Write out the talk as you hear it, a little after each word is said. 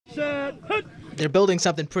They're building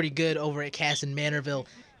something pretty good over at Kasson-Mantorville.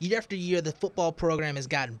 Year after year, the football program has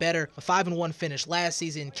gotten better. A 5-1 finish last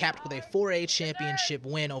season, capped with a 4A championship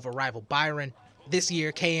win over rival Byron. This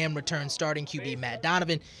year, KM returns starting QB Matt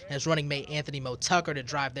Donovan and his running mate Anthony Mo Tucker to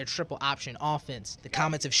drive their triple option offense. The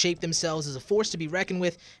Comets have shaped themselves as a force to be reckoned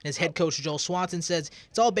with, and as head coach Joel Swanson says,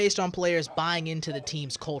 it's all based on players buying into the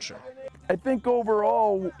team's culture. I think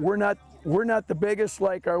overall, we're not the biggest,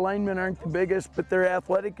 like our linemen aren't the biggest, but they're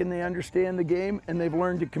athletic and they understand the game and they've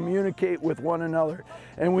learned to communicate with one another.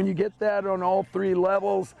 And when you get that on all three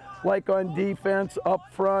levels, like on defense, up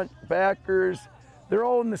front, backers, they're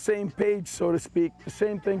all on the same page, so to speak. The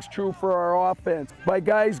same thing's true for our offense. By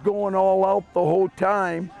guys going all out the whole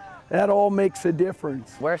time, that all makes a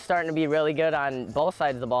difference. We're starting to be really good on both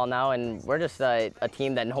sides of the ball now, and we're just a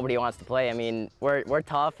team that nobody wants to play. I mean, we're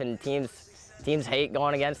tough, and teams hate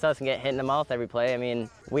going against us and get hit in the mouth every play. I mean,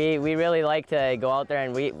 we really like to go out there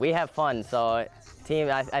and we have fun. So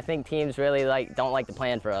I think teams really don't like to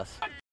plan for us.